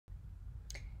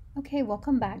Okay,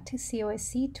 welcome back to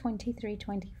COSC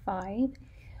 2325.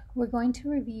 We're going to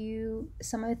review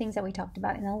some of the things that we talked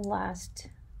about in the last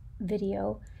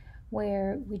video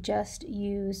where we just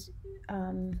used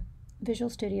Visual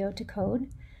Studio to code.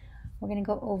 We're going to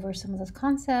go over some of those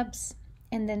concepts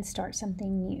and then start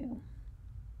something new.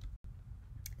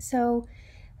 So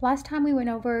last time we went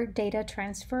over data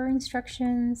transfer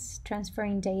instructions,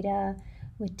 transferring data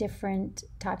with different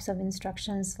types of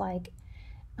instructions like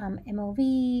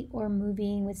MOV or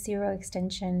moving with zero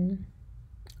extension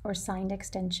or signed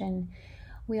extension.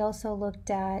 We also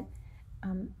looked at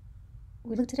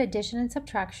addition and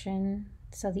subtraction,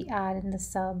 so the add and the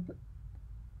sub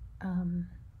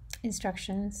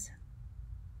instructions,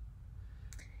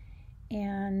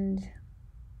 and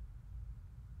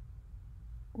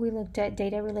we looked at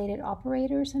data related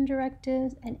operators and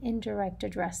directives and indirect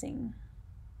addressing.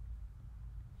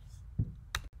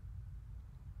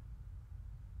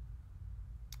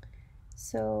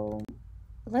 So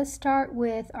let's start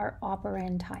with our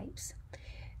operand types.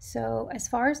 So as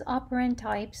far as operand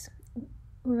types,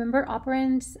 remember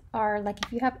operands are like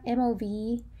if you have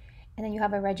MOV and then you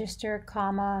have a register,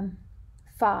 comma,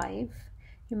 5,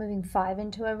 you're moving 5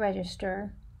 into a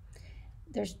register,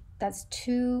 that's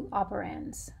 2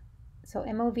 operands. So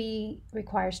MOV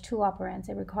requires 2 operands.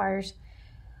 It requires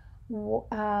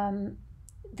the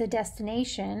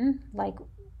destination, like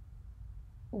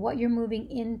what you're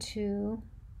moving into.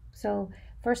 So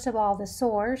first of all, the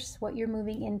source, what you're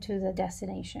moving into the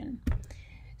destination.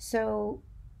 So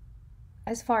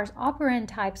as far as operand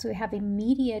types, we have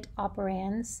immediate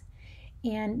operands,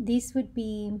 and this would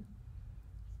be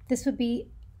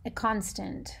a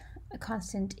constant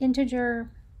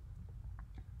integer,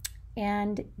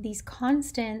 and these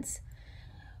constants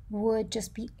would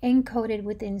just be encoded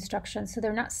with the instructions. So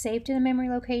they're not saved in a memory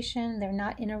location, they're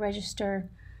not in a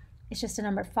register. It's just a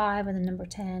number 5 and a number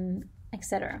 10,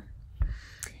 etc.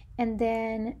 And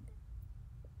then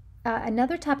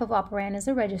another type of operand is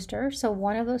a register. So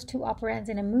one of those 2 operands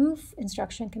in a move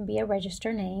instruction can be a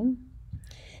register name.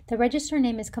 The register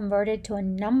name is converted to a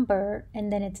number and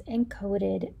then it's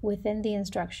encoded within the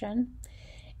instruction.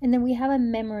 And then we have a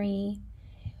memory,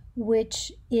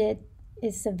 which it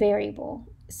is a variable.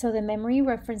 So the memory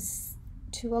reference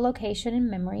to a location in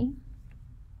memory.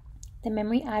 The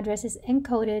memory address is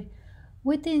encoded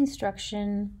with the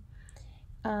instruction,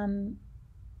 and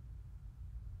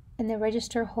the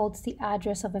register holds the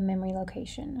address of a memory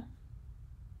location.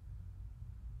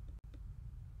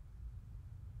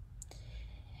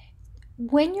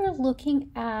 When you're looking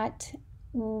at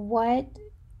what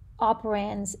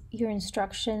operands your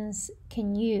instructions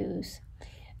can use,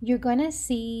 you're going to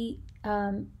see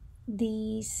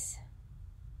these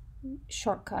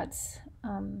shortcuts,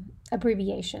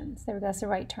 abbreviations. That's the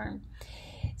right term.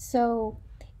 So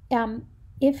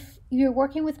if you're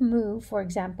working with move, for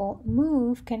example,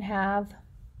 move can have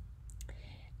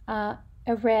a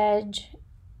reg,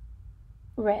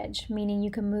 meaning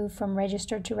you can move from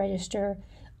register to register,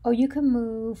 or you can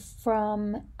move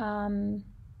from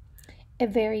a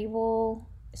variable,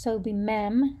 so it would be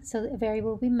mem, so a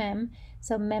variable would be mem,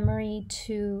 so memory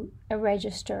to a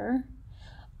register,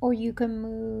 or you can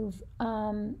move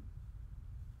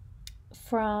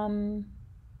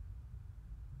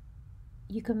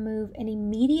you can move an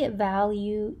immediate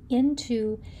value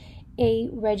into a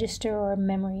register or a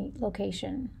memory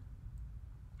location.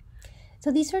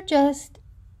 So these are just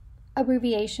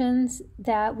abbreviations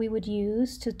that we would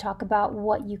use to talk about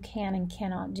what you can and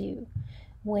cannot do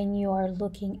when you are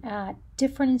looking at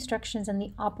different instructions and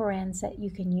the operands that you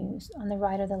can use on the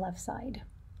right or the left side.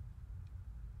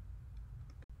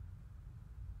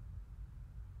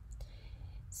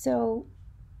 So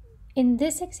in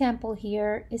this example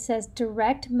here, it says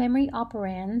direct memory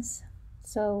operands.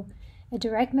 So a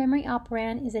direct memory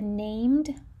operand is a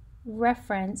named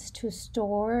reference to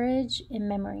storage in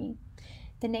memory.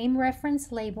 The name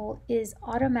reference label is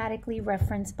automatically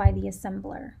referenced by the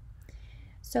assembler.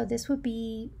 So this would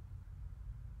be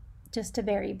just a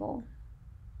variable.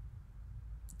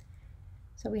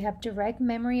 So we have direct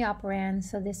memory operand.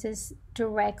 So this is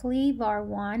directly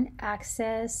var1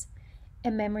 access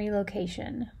a memory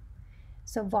location.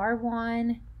 So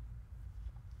var1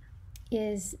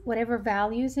 is whatever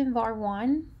values in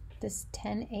var1, this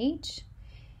 10H.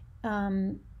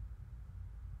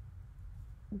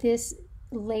 This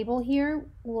label here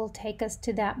will take us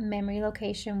to that memory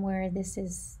location where this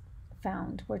is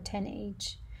found, where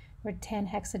 10H, where 10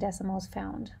 hexadecimal is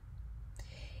found.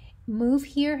 Move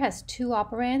here has 2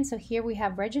 operands, so here we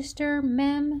have register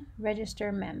mem,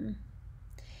 register mem.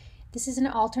 This is an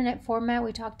alternate format.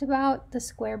 We talked about the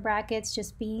square brackets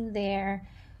just being there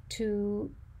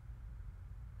to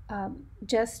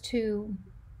just to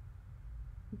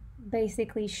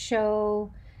basically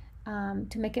show,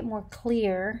 to make it more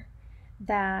clear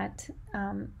that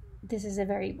this is a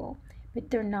variable,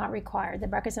 but they're not required. The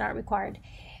brackets are not required.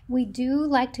 We do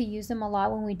like to use them a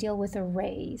lot when we deal with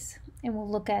arrays, and we'll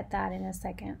look at that in a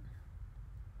second.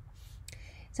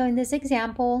 So in this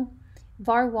example,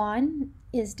 var1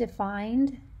 is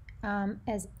defined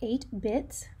as 8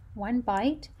 bits, 1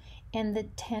 byte, and the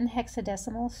 10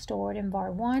 hexadecimal stored in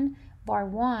var1.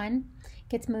 var1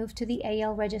 gets moved to the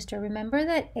AL register. Remember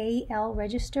that AL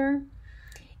register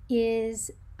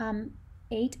is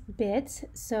 8 bits.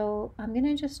 So I'm going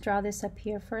to just draw this up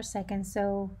here for a second.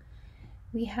 So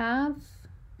we have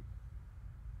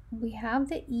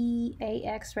the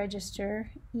EAX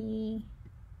register,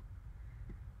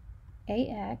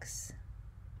 EAX,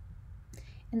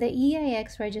 and the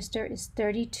EAX register is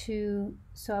 32.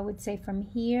 So I would say from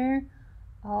here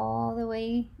all the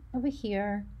way over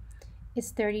here,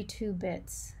 it's 32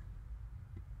 bits.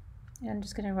 And I'm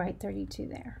just going to write 32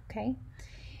 there, okay?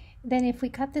 Then if we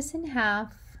cut this in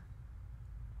half,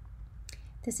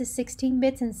 this is 16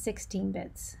 bits and 16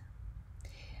 bits.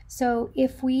 So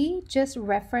if we just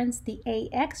reference the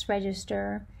AX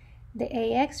register, the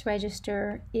AX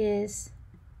register is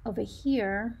over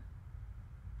here.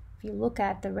 If you look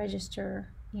at the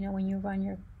register, you know, when you run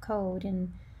your code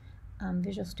in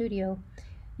Visual Studio,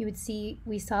 you would see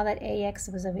we saw that AX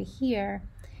was over here,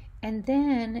 and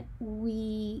then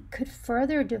we could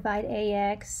further divide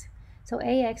AX. So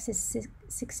AX is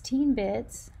 16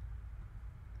 bits.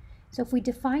 So if we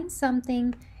define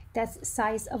something that's the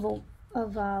size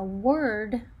of a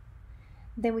word,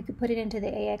 then we could put it into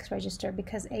the AX register,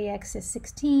 because AX is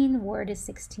 16, word is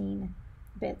 16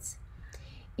 bits.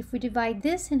 If we divide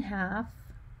this in half,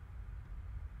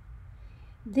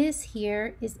 this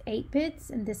here is 8 bits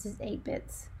and this is 8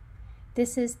 bits.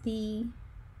 This is the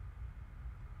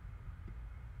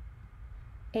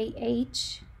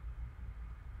AH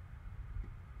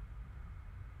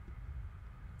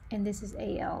and this is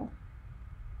AL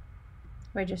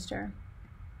register.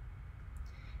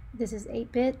 This is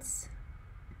 8 bits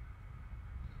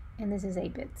and this is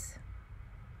 8 bits.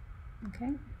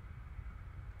 Okay.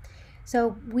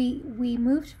 So we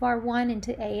moved var1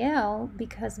 into AL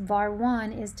because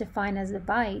var1 is defined as a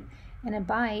byte, and a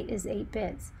byte is 8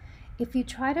 bits. If you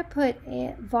try to put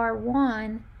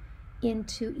var1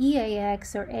 into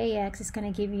EAX or AX, it's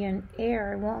going to give you an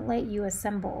error. It won't let you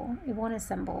assemble. It won't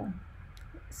assemble.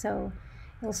 So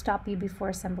it'll stop you before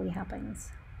assembly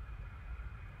happens.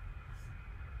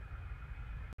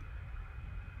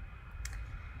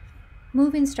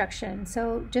 Move instruction.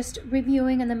 So just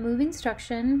reviewing on the move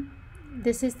instruction,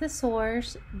 this is the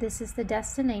source, this is the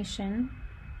destination.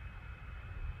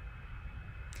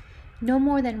 No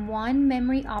more than 1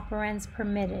 memory operands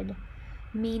permitted,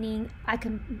 meaning I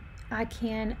can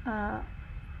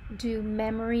do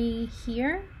memory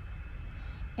here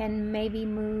and maybe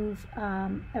move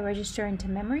a register into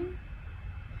memory,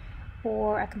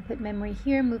 or I can put memory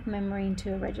here, move memory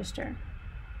into a register.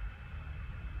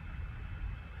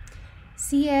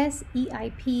 CS,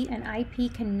 EIP, and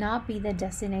IP cannot be the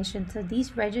destination. So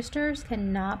these registers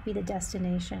cannot be the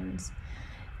destinations.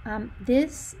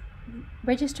 This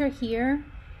register here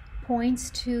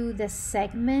points to the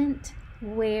segment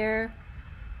where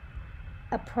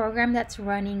a program that's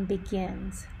running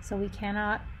begins. So we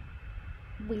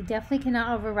definitely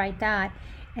cannot overwrite that.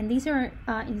 And these are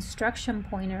instruction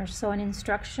pointers. So an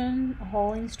instruction, a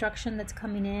whole instruction that's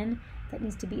coming in that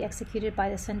needs to be executed by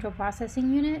the central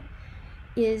processing unit,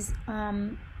 is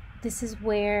this is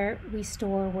where we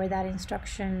store where that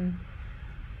instruction,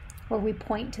 where we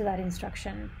point to that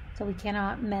instruction. So we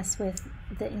cannot mess with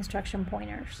the instruction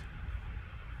pointers.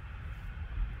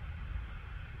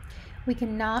 We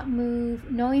cannot move,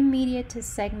 no immediate to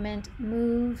segment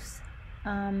moves.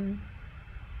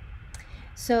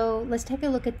 So let's take a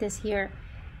look at this here.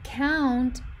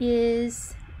 Count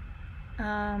is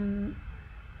a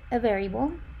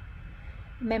variable,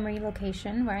 memory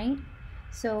location, right?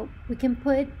 So we can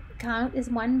put count is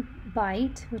 1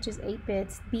 byte, which is 8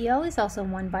 bits. BL is also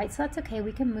 1 byte, so that's okay.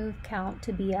 We can move count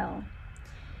to BL.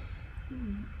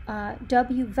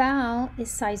 WVAL is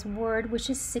size word, which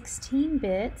is 16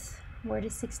 bits. Word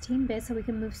is 16 bits, so we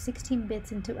can move 16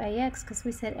 bits into AX because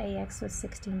we said AX was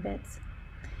 16 bits.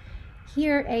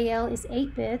 Here AL is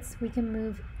 8 bits. We can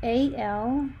move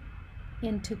AL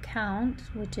into count,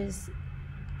 which is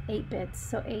 8 bits,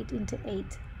 so 8 into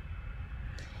 8.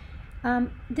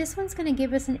 This one's going to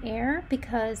give us an error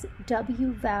because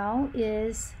WVAL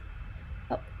is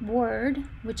a word,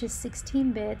 which is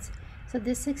 16 bits. So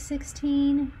this is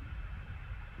 16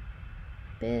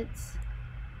 bits.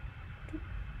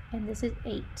 and this is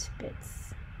 8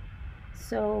 bits.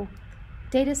 So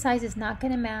data size is not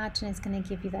going to match, and it's going to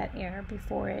give you that error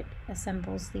before it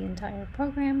assembles the entire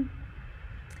program.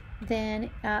 Then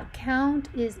count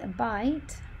is a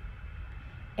byte.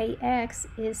 AX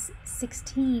is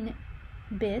 16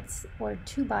 bits or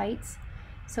 2 bytes.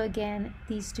 So again,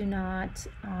 these do not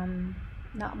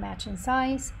match in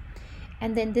size.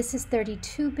 And then this is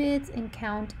 32 bits, and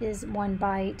count is 1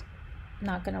 byte.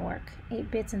 Not going to work. 8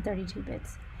 bits and 32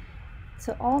 bits.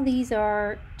 So all these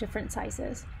are different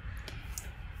sizes.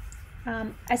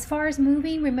 As far as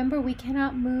moving, remember we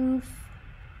cannot move.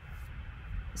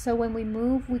 So when we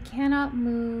move, we cannot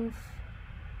move.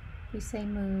 We say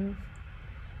move.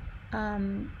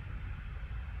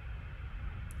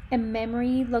 A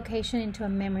memory location into a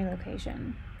memory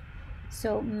location.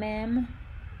 So mem,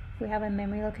 we have a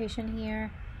memory location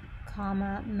here,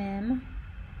 comma mem,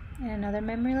 and another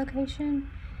memory location.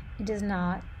 It does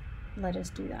not let us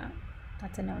do that.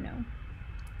 That's a no-no.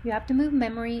 You have to move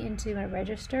memory into a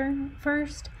register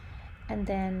first, and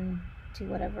then do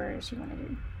whatever it is you want to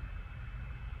do.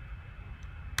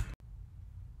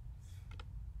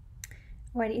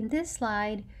 Alright, in this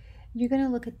slide, you're going to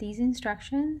look at these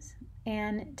instructions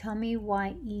and tell me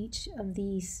why each of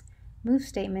these move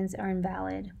statements are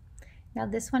invalid. Now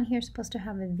this one here is supposed to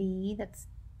have a V.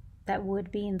 That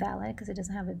would be invalid because it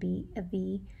doesn't have a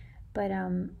V. But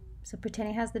so pretend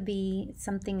it has the V. It's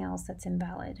something else that's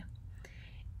invalid.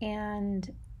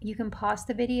 And you can pause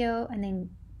the video and then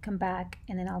come back,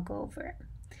 and then I'll go over it.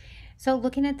 So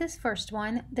looking at this first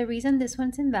one, the reason this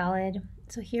one's invalid,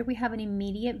 so here we have an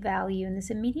immediate value, and this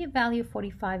immediate value of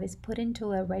 45 is put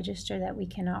into a register that we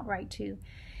cannot write to.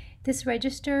 This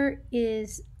register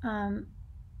is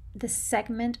the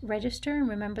segment register, and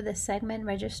remember the segment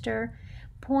register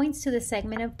points to the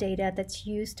segment of data that's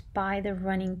used by the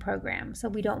running program. So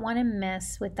we don't want to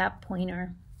mess with that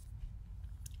pointer,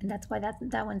 and that's why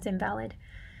that one's invalid.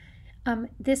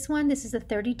 This is a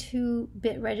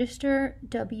 32-bit register,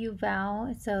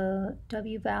 WVAL.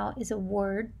 WVAL is a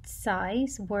word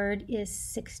size. Word is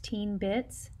 16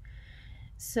 bits.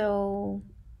 So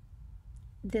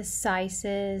this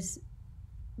sizes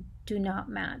do not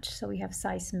match. So we have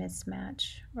size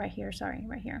mismatch right here.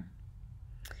 Right here.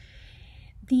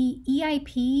 The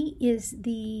EIP is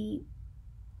the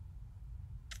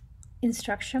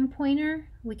instruction pointer.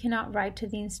 We cannot write to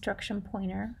the instruction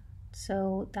pointer.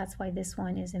 So that's why this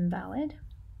one is invalid.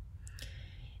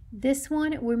 This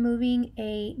one, we're moving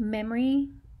a memory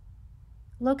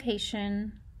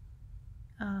location,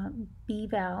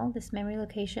 BVAL, this memory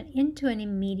location, into an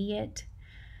immediate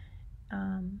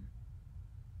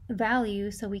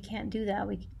value, so we can't do that.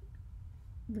 We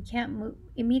can't move.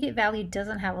 Immediate value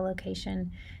doesn't have a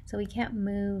location, so we can't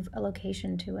move a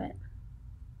location to it.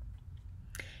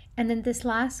 And then this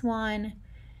last one,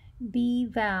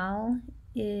 BVAL,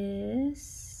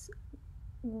 is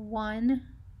 1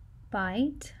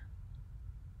 byte.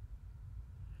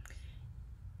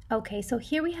 Okay, so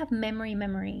here we have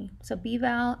memory. So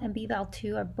BVAL and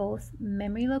BVAL2 are both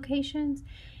memory locations,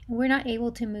 and we're not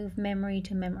able to move memory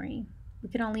to memory. We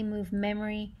can only move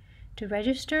memory to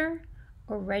register,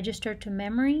 or register to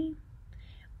memory,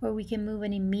 or we can move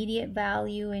an immediate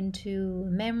value into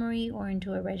memory or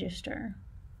into a register.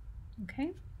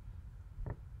 Okay?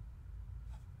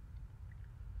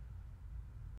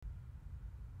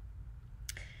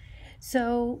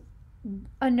 So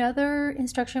another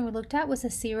instruction we looked at was a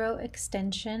zero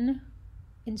extension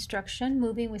instruction,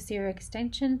 moving with zero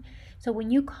extension. So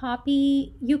when you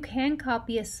copy, you can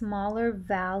copy a smaller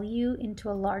value into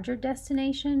a larger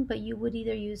destination, but you would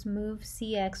either use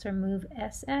MOVZX or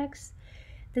MOVSX.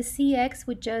 The CX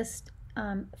would just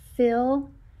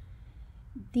fill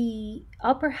the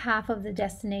upper half of the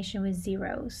destination with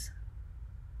zeros.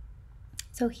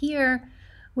 So here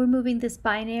we're moving this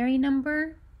binary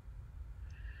number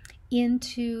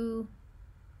into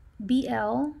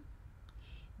BL.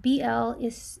 BL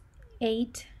is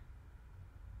 8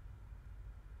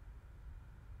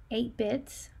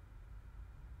 bits.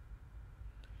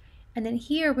 And then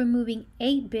here we're moving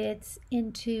 8 bits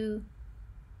into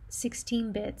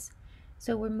 16 bits.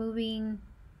 So we're moving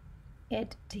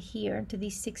it to here, to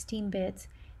these 16 bits.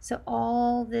 So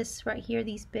all this right here,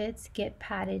 these bits get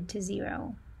padded to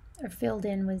 0, or filled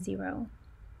in with 0.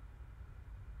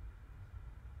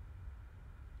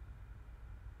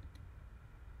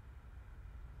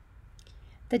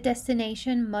 The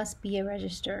destination must be a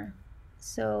register.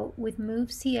 So with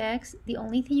MOVZX, the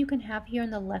only thing you can have here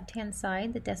on the left-hand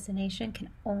side, the destination, can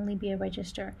only be a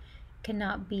register. It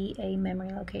cannot be a memory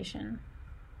location.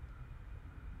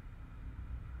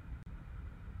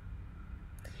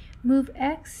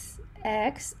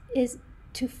 MOVSX is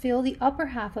to fill the upper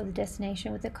half of the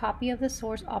destination with a copy of the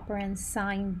source operand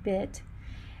sign bit.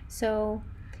 So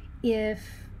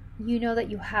if you know that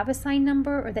you have a sign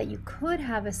number or that you could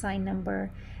have a sign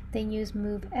number, then use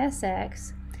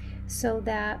MOVSX so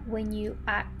that when you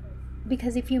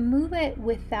because if you move it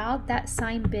without that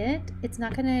sign bit, it's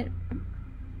not gonna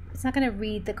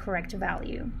read the correct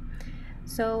value.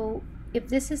 So if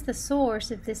this is the source,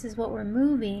 if this is what we're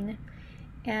moving,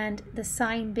 and the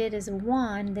sign bit is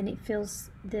 1, then it fills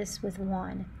this with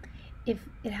 1. If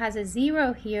it has a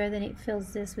 0 here, then it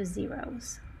fills this with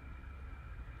zeros.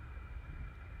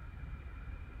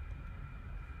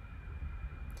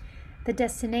 The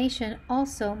destination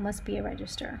also must be a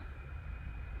register.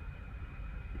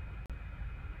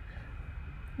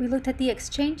 We looked at the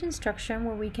exchange instruction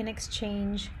where we can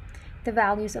exchange the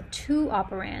values of 2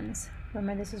 operands.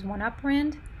 Remember, this is 1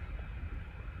 operand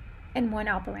and 1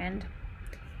 operand.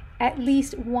 At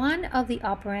least one of the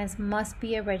operands must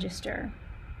be a register.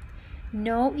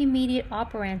 No immediate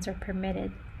operands are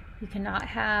permitted. You cannot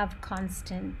have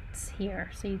constants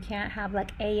here. So you can't have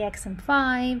like AX and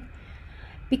 5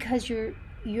 because you're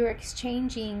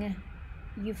exchanging,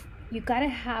 you've got to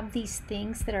have these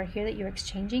things that are here that you're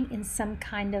exchanging in some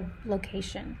kind of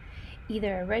location.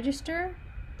 Either a register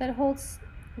that holds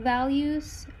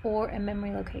values or a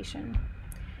memory location.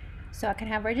 So I can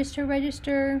have register,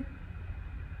 register,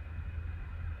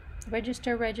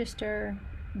 register, register,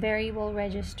 variable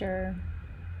register,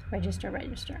 register,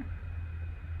 register.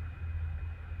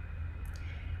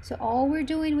 So all we're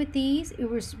doing with these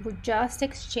is we're just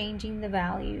exchanging the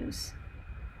values.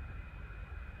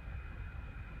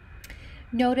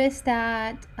 Notice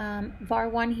that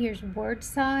var1 here is word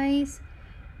size,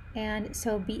 and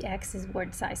so bx is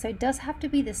word size. So it does have to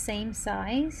be the same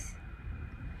size.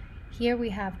 Here we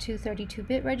have 2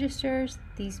 32-bit registers.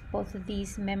 Both of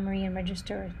these memory and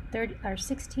register are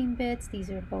 16 bits. These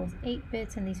are both 8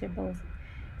 bits, and these are both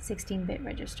 16-bit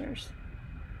registers.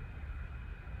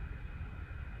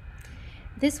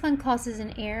 This one causes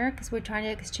an error because we're trying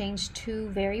to exchange 2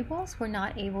 variables. We're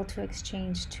not able to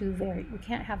exchange we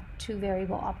can't have 2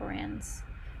 variable operands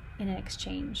in an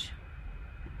exchange.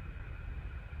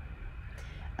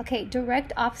 Okay,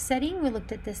 direct offsetting. We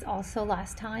looked at this also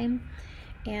last time,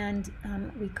 and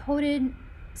we coded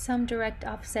some direct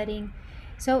offsetting.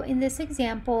 So in this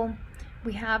example,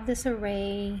 we have this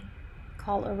array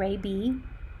called array B,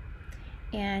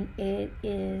 and it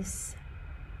is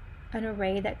an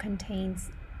array that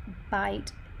contains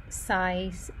byte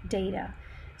size data.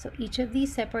 So each of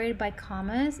these separated by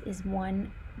commas is 1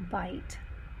 byte.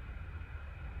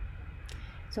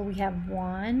 So we have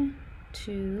 1,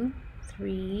 2,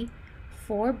 3,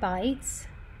 4 bytes.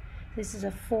 This is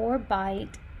a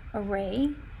 4-byte array.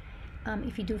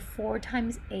 If you do 4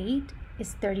 times 8,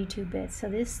 it's 32 bits. So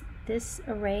this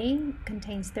array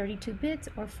contains 32 bits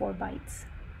or 4 bytes.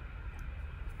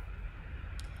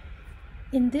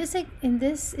 In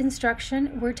this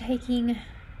instruction, we're taking,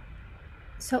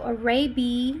 so array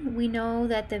B, we know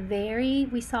that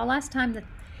we saw last time that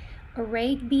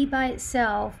array B by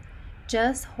itself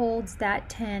just holds that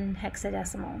 10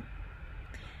 hexadecimal.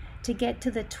 To get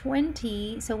to the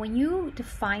 20, so when you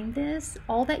define this,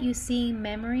 all that you see in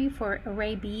memory for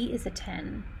array B is a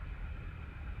 10.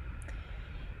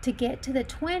 To get to the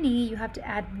 20, you have to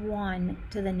add 1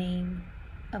 to the name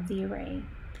of the array.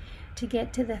 To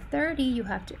get to the 30, you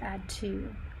have to add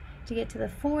 2. To get to the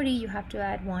 40, you have to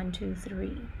add 1, 2,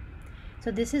 3.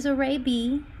 So this is array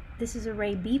B. This is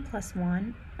array B plus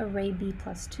 1, array B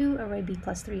plus 2, array B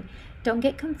plus 3. Don't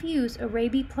get confused. Array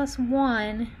B plus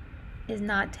 1 is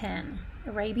not 10.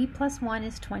 Array B plus 1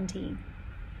 is 20.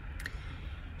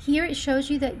 Here it shows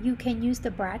you that you can use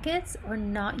the brackets or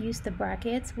not use the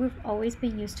brackets. We've always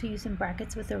been used to using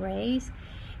brackets with arrays,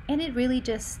 and it really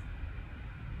just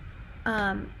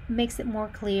makes it more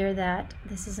clear that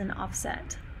this is an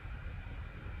offset.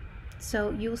 So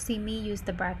you'll see me use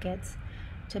the brackets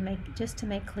to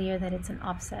make clear that it's an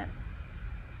offset.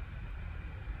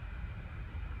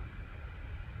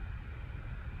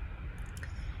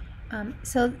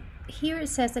 So here it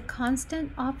says a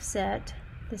constant offset,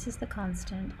 this is the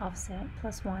constant offset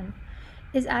plus 1,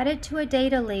 is added to a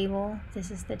data label,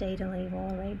 this is the data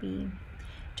label, array B,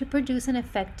 to produce an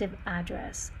effective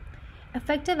address.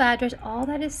 Effective address, all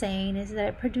that is saying is that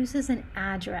it produces an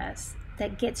address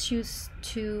that gets you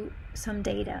to some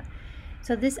data.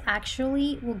 So this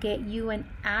actually will get you an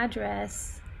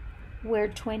address where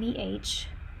 20H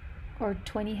or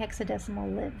 20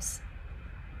 hexadecimal lives.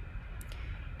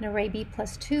 An array B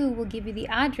plus 2 will give you the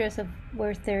address of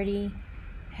where 30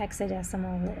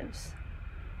 hexadecimal lives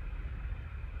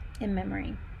in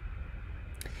memory.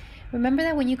 Remember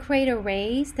that when you create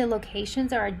arrays, the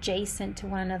locations are adjacent to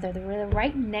one another. They're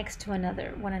right next to one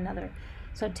another.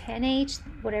 So 10H,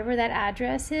 whatever that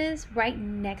address is, right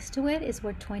next to it is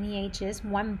where 20H is,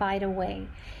 1 byte away.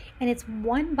 And it's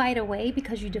 1 byte away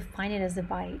because you define it as a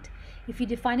byte. If you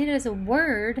define it as a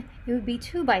word, it would be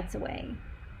 2 bytes away.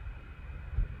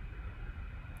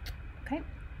 Okay.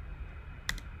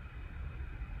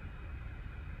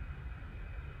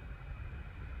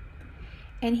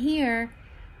 And here,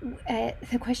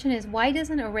 the question is, why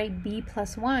doesn't array B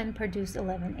plus 1 produce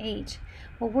 11H?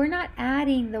 Well, we're not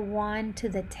adding the 1 to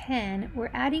the 10. We're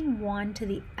adding 1 to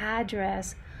the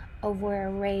address of where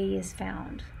array is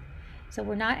found. So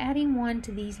we're not adding 1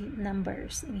 to these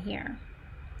numbers in here.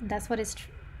 That's what it's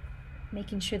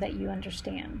making sure that you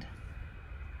understand.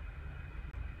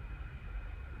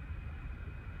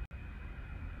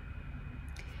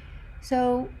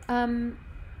 So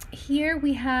here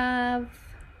we have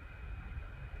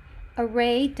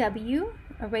array W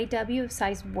of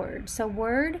size word. So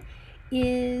word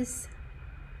is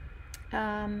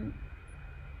 2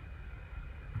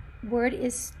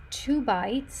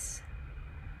 bytes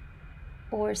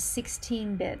or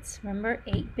 16 bits. Remember,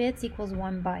 8 bits equals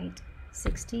 1 byte.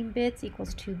 16 bits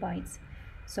equals 2 bytes.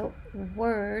 So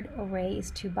word array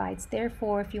is 2 bytes.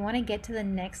 Therefore, if you want to get to the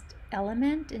next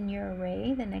element in your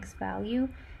array, the next value,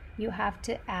 you have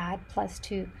to add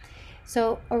 +2.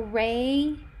 So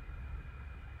array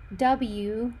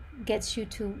W gets you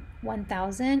to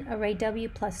 1000. Array W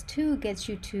plus 2 gets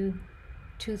you to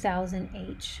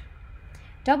 2000H.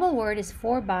 Double word is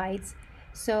 4 bytes.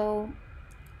 So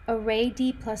array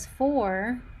D plus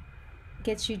 4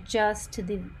 gets you just to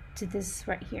this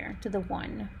right here, to the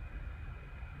 1.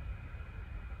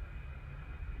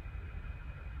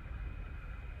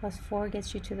 Plus 4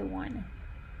 gets you to the 1.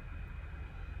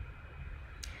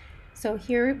 So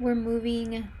here we're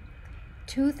moving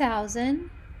 2000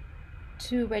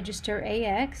 to register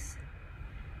AX.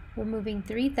 We're moving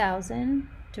 3000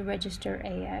 to register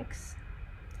AX.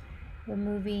 We're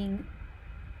moving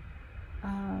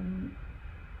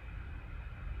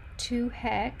 2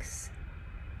 hex.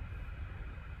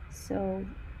 So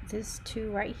this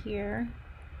 2 right here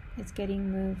is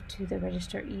getting moved to the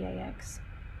register EAX.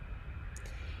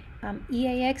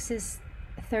 EAX is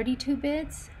 32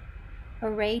 bits.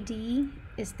 Array D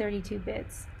is 32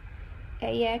 bits.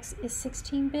 AX is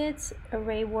 16 bits.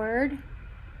 Array word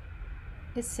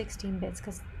is 16 bits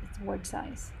because it's word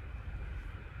size.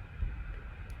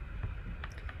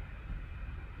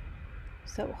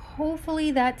 So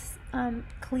hopefully that's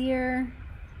clear.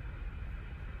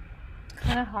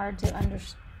 Kind of hard to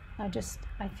understand.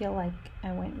 I feel like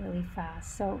I went really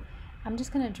fast. So I'm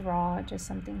just going to draw just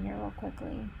something here real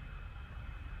quickly.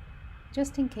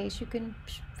 Just in case, you can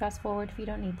fast forward if you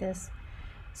don't need this.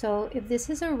 So if this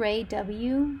is array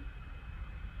W,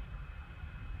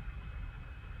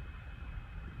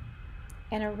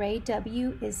 and array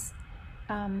W is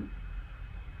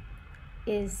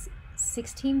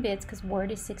 16 bits, because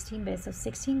word is 16 bits, so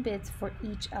 16 bits for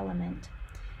each element.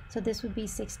 So this would be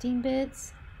 16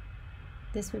 bits,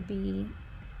 this would be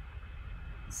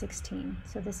 16.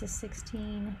 So this is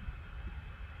 16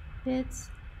 bits,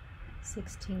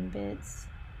 16 bits,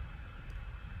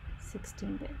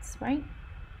 16 bits, right?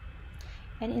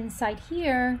 And inside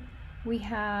here, we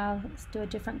have, let's do a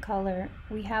different color,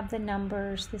 we have the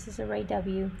numbers. This is array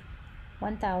W,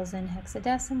 1000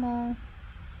 hexadecimal.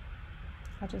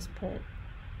 I'll just put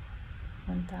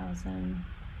 1000,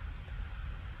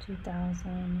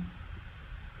 2000,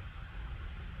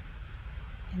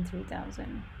 and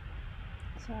 3000.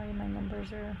 Sorry, my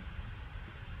numbers are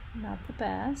not the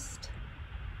best.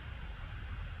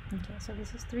 Okay, so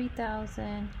this is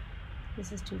 3000,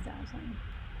 this is 2000.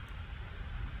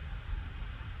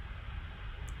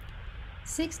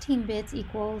 16 bits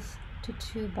equals to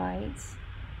 2 bytes,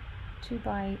 2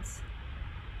 bytes,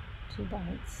 2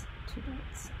 bytes, 2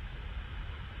 bytes.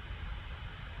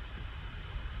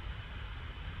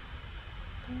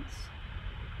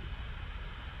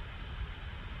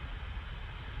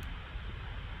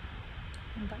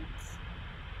 And bytes.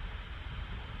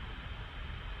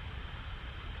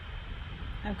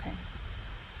 Okay.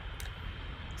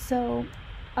 So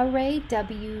array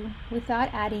W,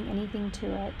 without adding anything to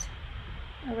it,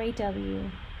 array W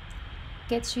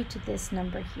gets you to this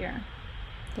number here,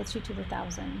 gets you to the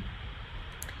 1000.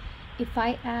 If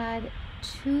I add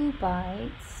 2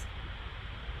 bytes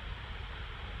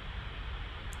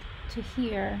to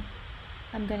here,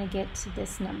 I'm going to get to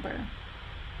this number.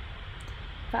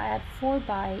 If I add 4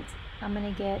 bytes, I'm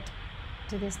going to get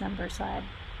to this number. So I add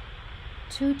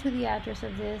 2 to the address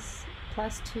of this,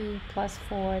 plus 2, plus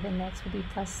 4, the next will be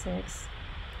plus 6,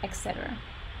 etc.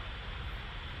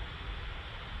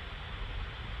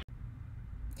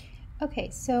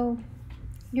 Okay, so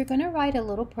you're going to write a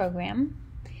little program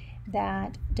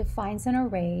that defines an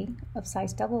array of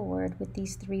size double word with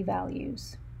these three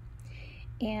values.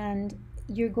 And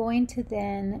you're going to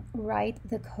then write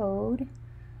the code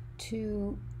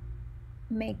to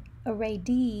make array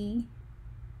D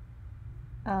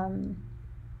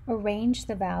arrange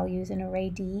the values in array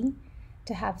D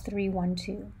to have 3, 1,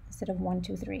 2 instead of 1,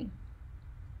 2, 3.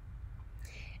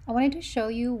 I wanted to show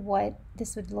you what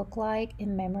this would look like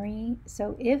in memory.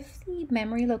 So if the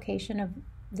memory location of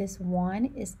this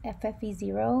 1 is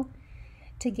FFE0,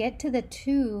 to get to the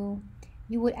 2,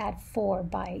 you would add 4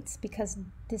 bytes because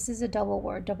this is a double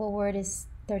word. Double word is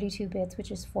 32 bits, which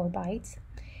is 4 bytes.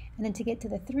 And then to get to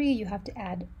the 3, you have to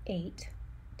add 8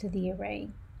 to the array.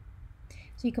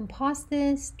 So you can pause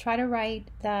this, try to write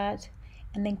that,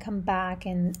 and then come back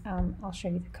and I'll show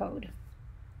you the code.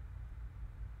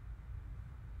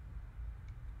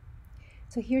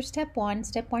 So here's step 1.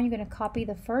 Step 1, you're going to copy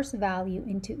the first value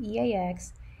into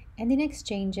EAX and then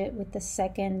exchange it with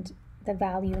the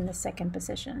value in the second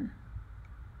position.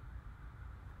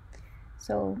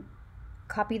 So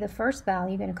copy the first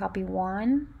value, you're going to copy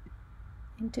 1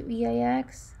 into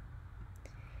EAX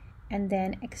and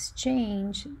then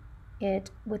exchange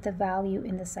it with the value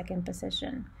in the second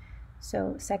position.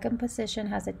 So second position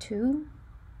has a 2,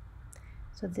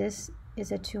 so this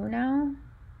is a 2 now,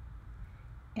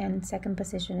 and second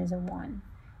position is a 1.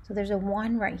 So there's a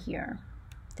 1 right here.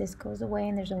 This goes away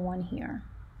and there's a 1 here.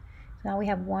 So now we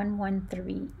have 1, 1,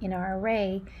 3 in our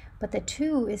array, but the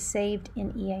 2 is saved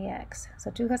in EAX.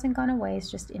 So 2 hasn't gone away, it's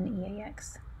just in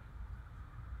EAX.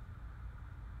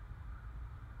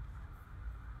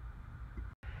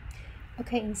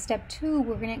 Okay, in step 2,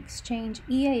 we're going to exchange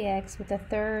EAX with the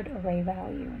third array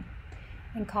value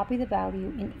and copy the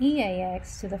value in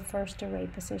EAX to the first array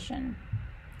position.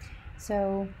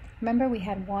 So remember we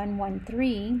had 1, 1,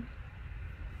 3.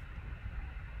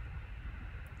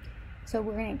 So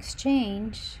we're going to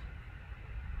exchange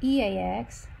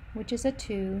EAX, which is a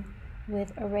 2,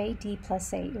 with array D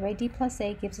plus 8. Array D plus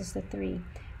 8 gives us the 3.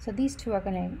 So these two are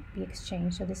going to be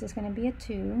exchanged. So this is going to be a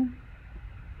 2.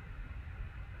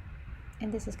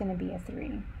 And this is going to be a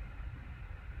 3.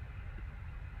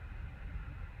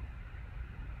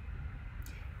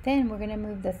 Then we're going to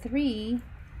move the 3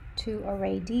 to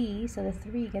array D, so the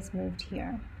 3 gets moved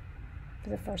here for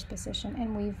the first position,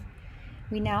 and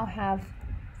we now have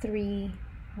 3,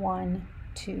 1,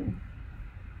 2.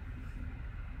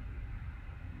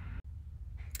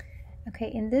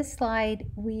 Okay, in this slide,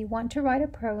 we want to write a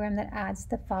program that adds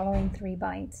the following 3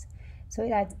 bytes. So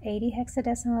it adds 80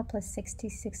 hexadecimal plus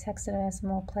 66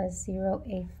 hexadecimal plus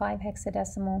 085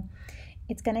 hexadecimal.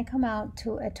 It's going to come out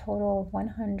to a total of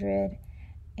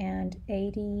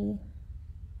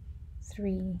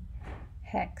 183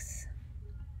 hex.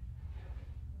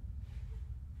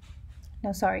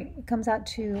 No, sorry, it comes out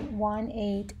to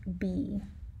 18B.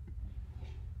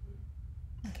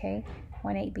 Okay,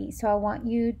 18B. So I want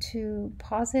you to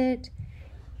pause it.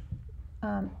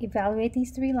 Evaluate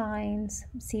these 3 lines,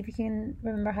 see if you can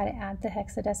remember how to add the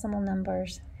hexadecimal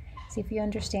numbers, see if you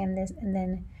understand this, and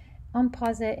then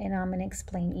unpause it and I'm going to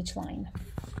explain each line.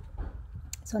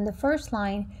 So in the first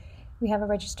line, we have a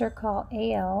register called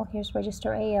AL. Here's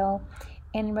register AL,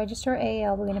 and in register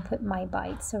AL, we're going to put my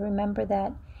bytes. So remember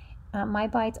that my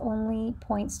bytes only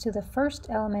points to the first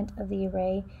element of the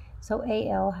array, so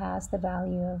AL has the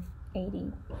value of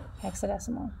 80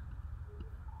 hexadecimal.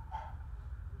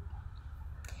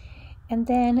 And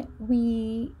then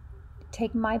we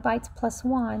take my bytes plus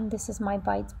 1, this is my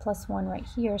bytes plus 1 right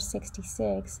here,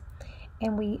 66,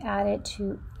 and we add it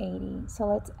to 80. So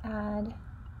let's add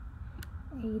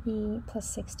 80 plus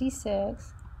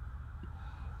 66.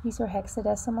 These are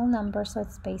hexadecimal numbers, so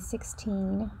it's base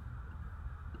 16.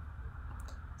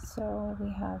 So we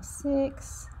have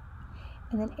 6,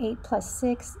 and then 8 plus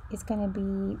 6 is going to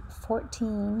be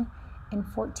 14, and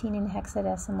 14 in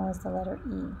hexadecimal is the letter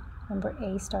E. Remember,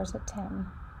 A starts at 10,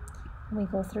 and we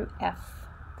go through F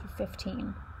through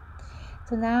 15.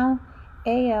 So now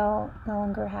AL no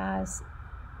longer has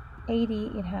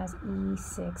 80, it has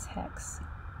E6 hex.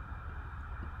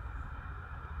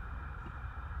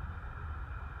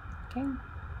 Okay,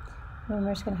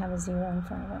 remember it's going to have a 0 in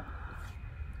front of it.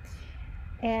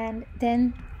 And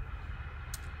then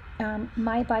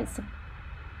my bytes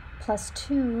plus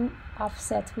 2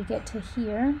 offsets we get to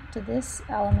here, to this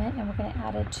element, and we're going to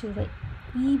add it to the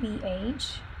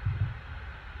EBH,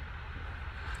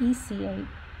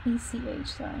 ECH,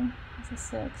 sorry, it's a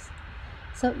 6.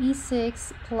 So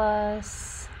E6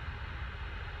 plus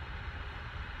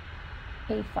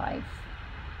A5.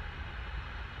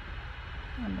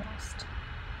 I'm lost.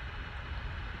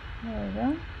 There we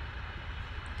go.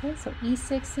 Okay, so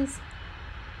E6 is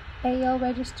AL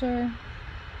register,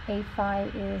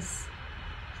 A5 is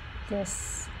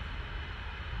this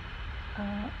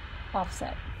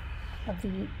offset of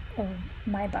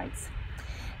my bytes.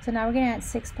 So now we're going to add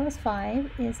 6 plus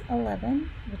 5 is 11,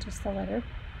 which is the letter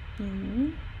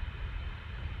B.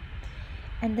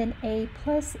 And then A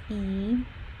plus E,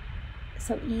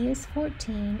 so E is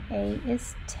 14, A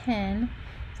is 10,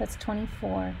 so that's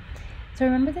 24. So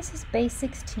remember, this is base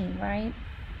 16, right?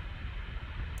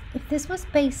 If this was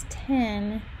base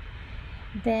 10,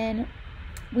 then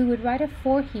we would write a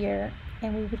 4 here,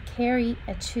 and we would carry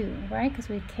a 2, right? Because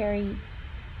we'd carry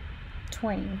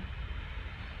 20.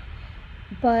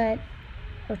 But,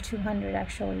 or 200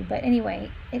 actually. But anyway,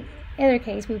 in either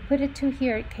case, we would put a 2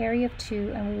 here, carry of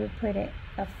 2, and we would put a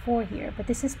 4 here. But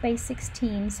this is base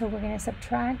 16, so we're going to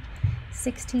subtract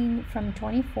 16 from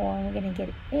 24, and we're going to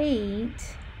get 8,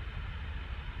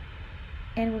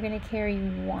 and we're going to carry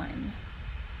 1.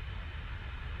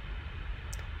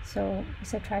 So we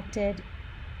subtracted,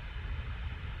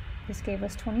 this gave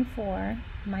us 24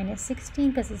 minus 16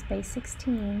 because it's base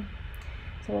 16.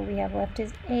 So what we have left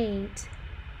is 8,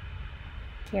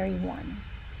 carry 1.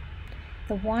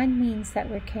 The 1 means that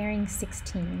we're carrying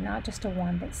 16, not just a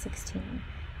 1, but 16.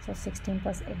 So 16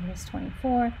 plus 8 is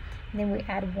 24. And then we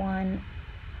add 1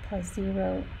 plus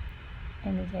 0,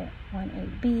 and we get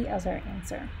 18B as our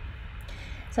answer.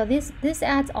 So this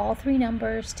adds all 3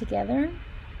 numbers together.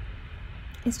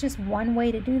 It's just one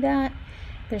way to do that.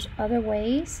 There's other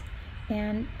ways,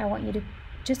 and I want you to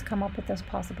just come up with those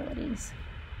possibilities.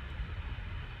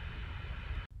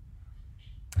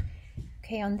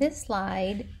 Okay, on this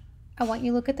slide, I want you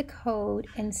to look at the code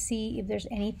and see if there's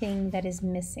anything that is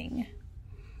missing.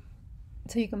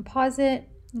 So you can pause it,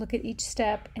 look at each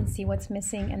step and see what's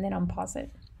missing, and then unpause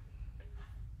it.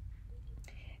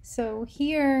 So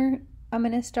here, I'm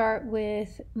going to start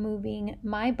with moving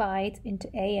my bytes into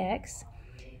AX.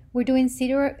 We're doing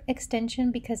pseudo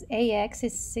extension because AX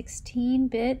is 16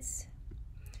 bits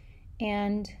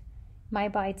and my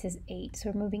bytes is 8. So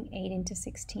we're moving 8 into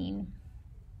 16.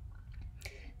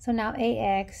 So now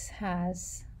AX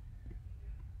has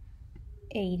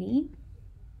 80.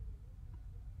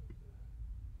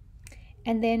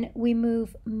 And then we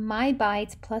move my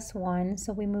bytes plus 1.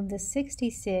 So we move the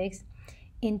 66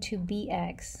 into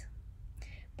BX.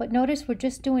 But notice we're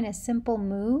just doing a simple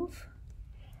move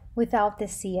without the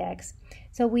CX.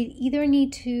 So we either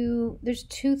need to, there's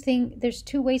two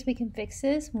ways we can fix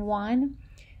this. One,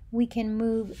 we can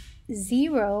move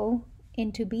 0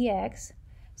 into BX.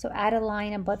 So add a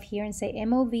line above here and say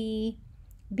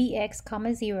MOVBX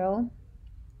comma 0.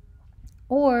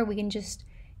 Or we can just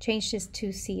change this to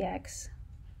CX.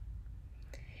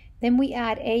 Then we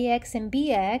add AX and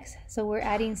BX. So we're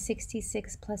adding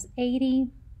 66 plus 80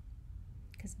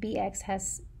 because BX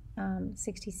has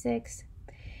 66.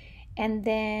 And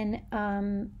then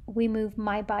we move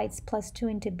my bytes plus 2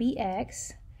 into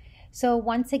BX. So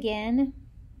once again,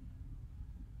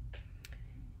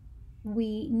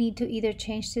 we need to either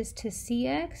change this to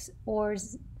CX or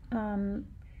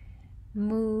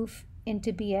move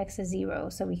into BX as 0.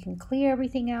 So we can clear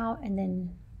everything out, and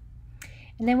then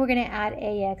we're going to add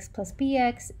AX plus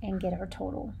BX and get our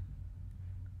total.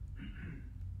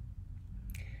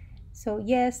 So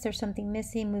yes, there's something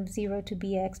missing. Move 0 to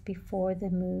BX before the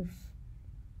move.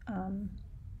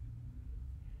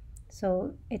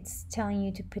 So it's telling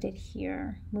you to put it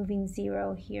here, moving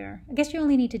 0 here. I guess you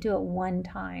only need to do it one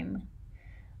time.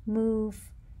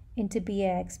 Move into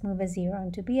BX, move a 0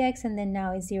 into BX, and then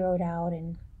now it's zeroed out,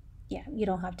 and yeah, you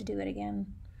don't have to do it again.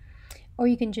 Or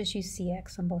you can just use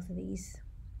CX on both of these,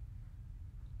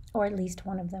 or at least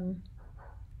one of them.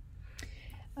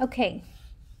 Okay,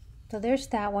 so there's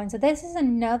that one. So this is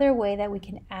another way that we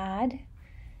can add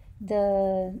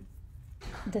the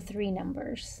 3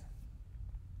 numbers.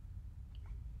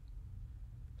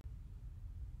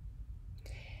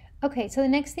 Okay, so the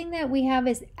next thing that we have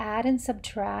is add and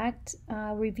subtract,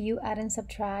 review add and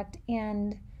subtract,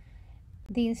 and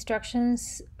the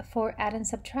instructions for add and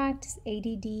subtract is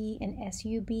ADD and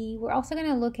SUB. We're also going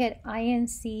to look at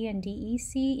INC and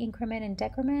DEC, increment and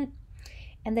decrement,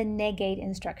 and the negate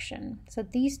instruction. So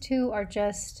these 2 are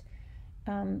just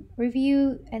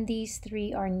review, and these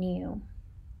 3 are new.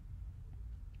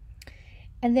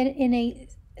 And then in a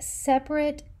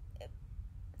separate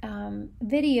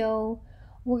video,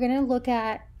 we're going to look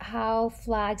at how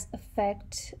flags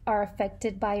are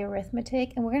affected by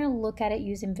arithmetic, and we're going to look at it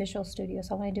using Visual Studio.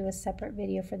 So I'm going to do a separate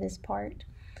video for this part.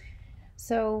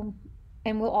 So,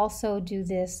 and we'll also do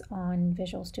this on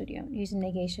Visual Studio using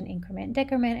negation, increment, and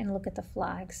decrement, and look at the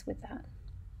flags with that.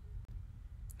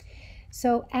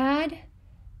 So add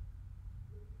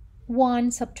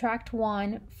 1, subtract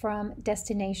 1 from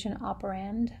destination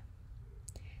operand.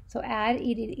 So add,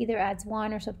 it either adds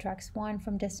 1 or subtracts 1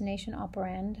 from destination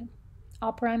operand.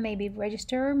 Operand may be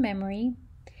register or memory.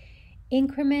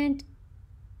 Increment,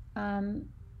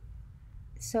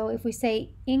 so if we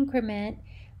say increment,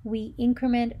 we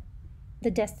increment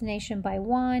the destination by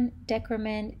 1.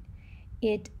 Decrement,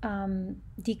 it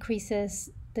decreases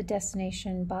the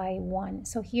destination by 1.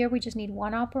 So here we just need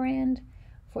 1 operand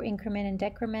for increment and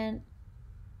decrement.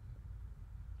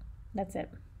 That's it.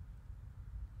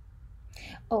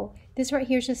 Oh, this right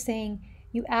here is just saying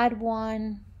you add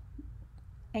 1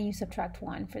 and you subtract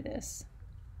 1 for this.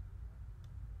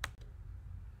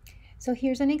 So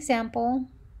here's an example.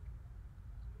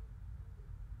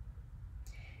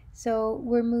 So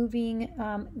we're moving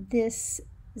this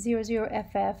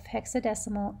 00FF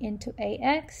hexadecimal into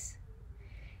AX.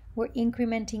 We're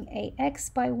incrementing AX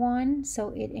by 1,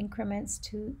 so it increments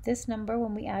to this number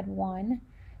when we add 1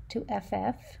 to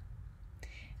FF.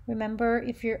 Remember,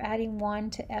 if you're adding 1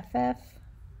 to FF,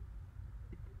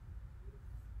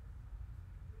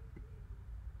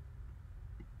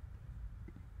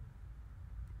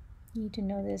 you need to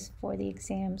know this for the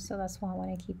exam, so that's why I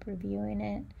want to keep reviewing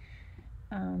it.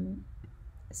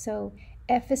 So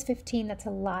F is 15, that's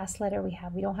the last letter we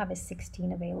have. We don't have a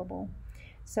 16 available.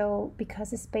 So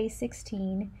because it's base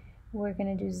 16, we're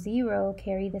going to do 0,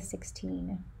 carry the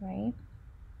 16, right?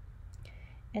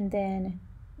 And then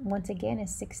once again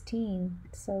is 16,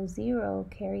 so 0,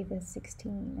 carry the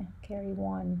 16, carry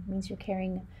 1, means you're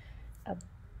carrying a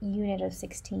unit of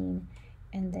 16,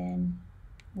 and then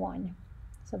 1.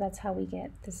 So that's how we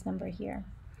get this number here.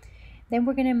 Then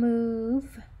we're going to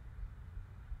move,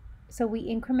 so we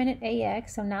incremented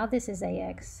AX, so now this is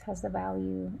AX, has the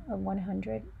value of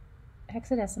 100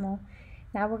 hexadecimal.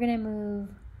 Now we're going to move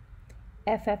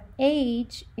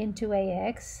FFH into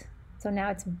AX, so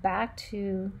now it's back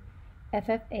to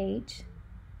FFH.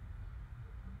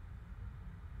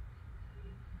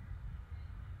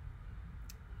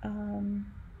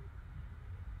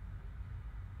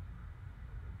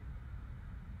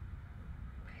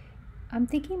 I'm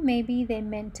thinking maybe they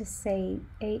meant to say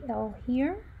AL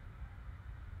here.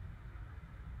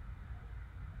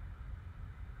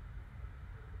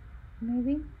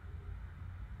 Maybe.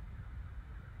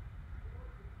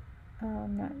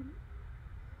 Not.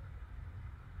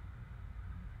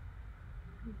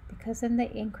 Because then they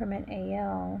increment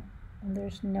AL and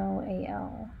there's no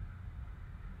AL.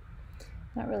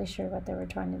 Not really sure what they were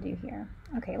trying to do here.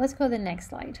 Okay, let's go to the next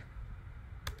slide.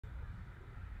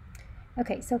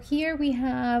 Okay, so here we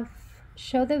have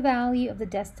show the value of the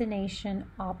destination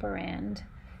operand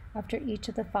after each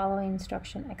of the following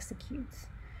instruction executes.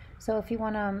 So if you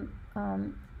want to,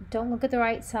 don't look at the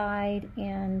right side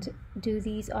and do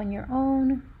these on your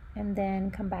own and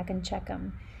then come back and check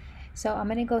them. So I'm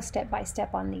going to go step by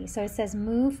step on these. So it says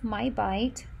move my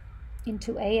byte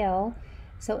into AL.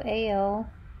 So AL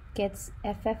gets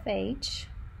FFH.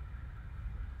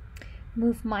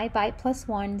 Move my byte plus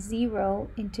 1, 0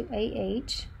 into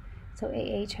AH. So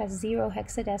AH has 0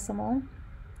 hexadecimal.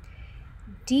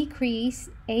 Decrease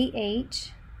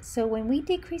AH. So when we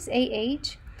decrease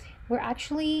AH, we're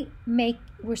actually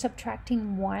we're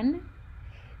subtracting 1.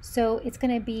 So it's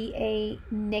going to be a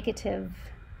negative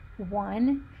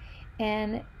 1.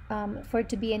 And for it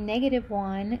to be a negative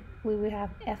 1, we would have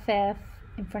FF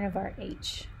in front of our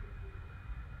H.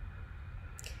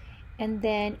 And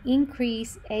then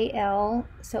increase AL,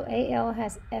 so AL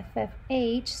has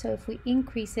FFH, so if we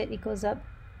increase it, it goes up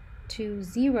to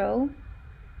 0,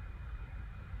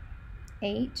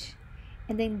 H,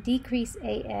 and then decrease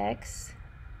AX,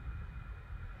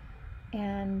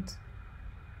 and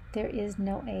there is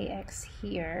no AX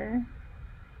here,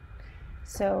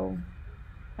 so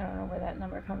I don't know where that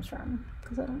number comes from,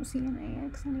 because I don't see an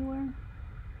AX anywhere.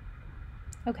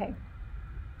 Okay.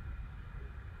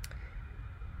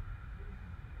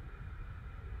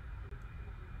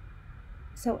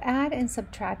 So add and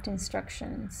subtract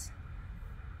instructions.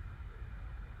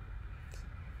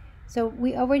 So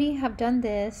we already have done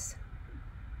this.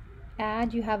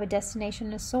 Add, you have a destination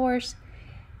and a source.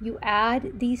 You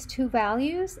add these two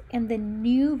values and the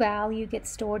new value gets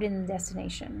stored in the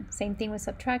destination. Same thing with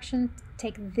subtraction.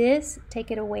 Take this, take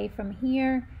it away from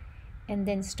here, and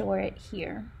then store it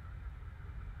here.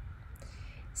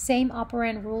 Same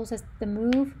operand rules as the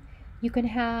move. You can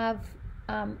have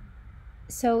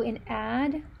so in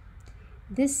add,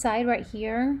 this side right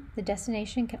here, the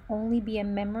destination can only be a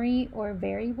memory or a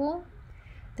variable.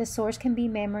 The source can be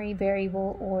memory,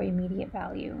 variable, or immediate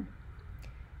value.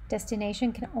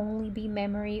 Destination can only be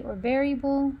memory or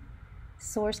variable.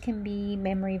 Source can be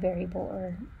memory, variable,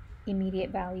 or immediate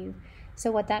value. So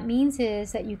what that means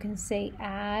is that you can say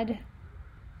add,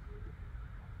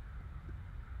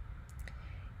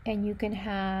 and you can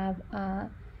have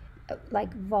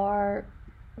like var1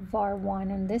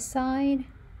 on this side,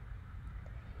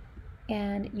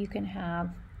 and you can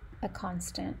have a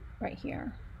constant right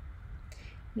here.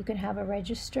 You can have a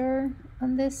register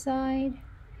on this side,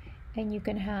 and you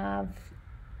can have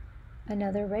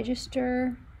another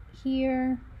register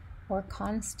here, or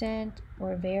constant,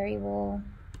 or variable.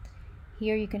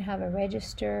 Here you can have a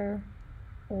register,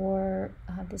 or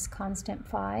this constant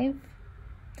 5.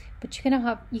 But you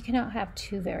cannot have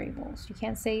two variables. You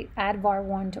can't say add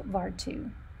var1 to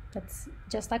var2. That's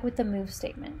just like with the move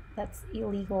statement. That's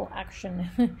illegal action.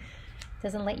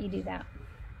 Doesn't let you do that.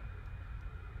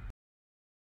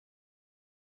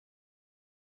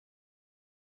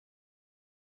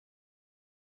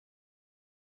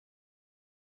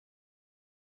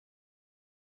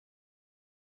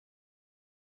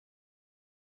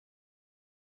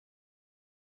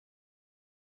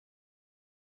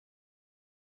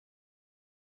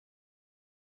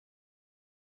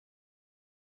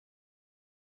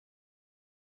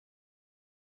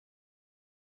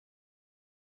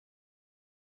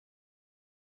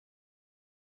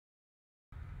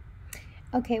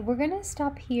 Okay, we're gonna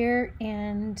stop here,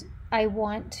 and I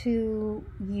want to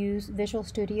use Visual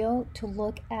Studio to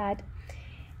look at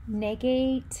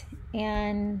negate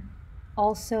and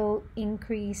also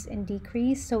increase and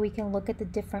decrease, so we can look at the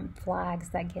different flags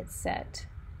that get set.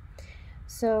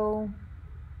 So